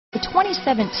The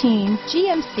 2017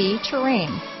 GMC Terrain.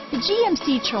 The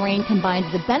GMC Terrain combines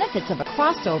the benefits of a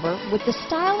crossover with the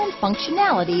style and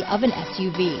functionality of an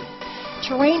SUV.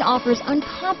 Terrain offers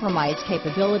uncompromised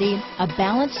capability, a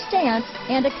balanced stance,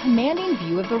 and a commanding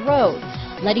view of the road,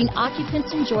 letting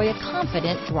occupants enjoy a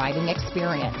confident driving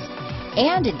experience.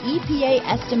 And an EPA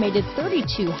estimated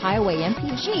 32 highway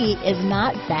MPG is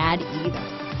not bad either.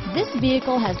 This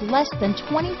vehicle has less than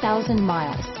 20,000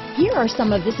 miles. Here are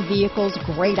some of this vehicle's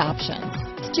great options: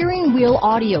 steering wheel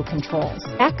audio controls,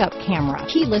 backup camera,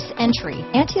 keyless entry,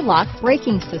 anti-lock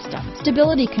braking system,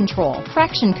 stability control,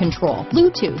 traction control,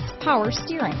 Bluetooth, power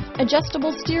steering,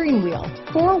 adjustable steering wheel,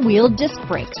 four-wheel disc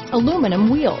brakes,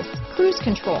 aluminum wheels, cruise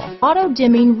control,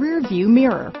 auto-dimming rear view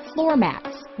mirror, floor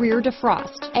mats, rear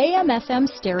defrost, AM/FM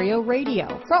stereo radio,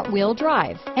 front-wheel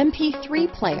drive, MP3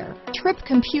 player, trip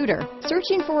computer.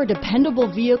 Searching for a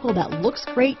dependable vehicle that looks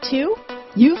great too?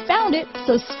 You found it,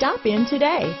 so stop in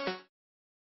today.